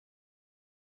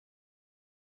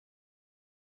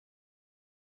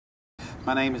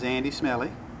My name is Andy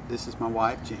Smelly. This is my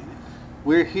wife, Janet.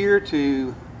 We're here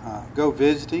to go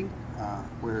visiting.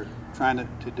 We're trying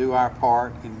to do our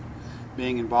part in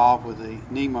being involved with the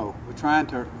N.E.M.O. We're trying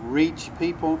to reach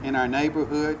people in our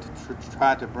neighborhood, to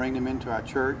try to bring them into our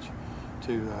church,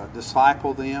 to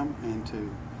disciple them, and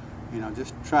to,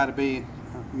 just try to be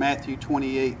Matthew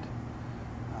 28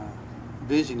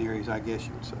 visionaries, I guess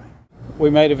you would say. We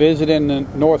made a visit in the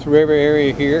North River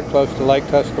area here, close to Lake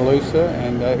Tuscaloosa,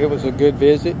 and it was a good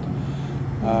visit.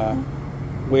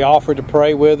 We offered to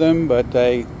pray with them, but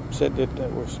they said that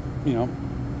it was,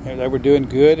 they were doing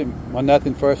good and was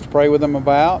nothing for us to pray with them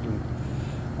about. And,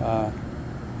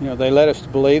 they led us to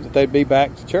believe that they'd be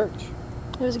back to church.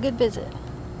 It was a good visit.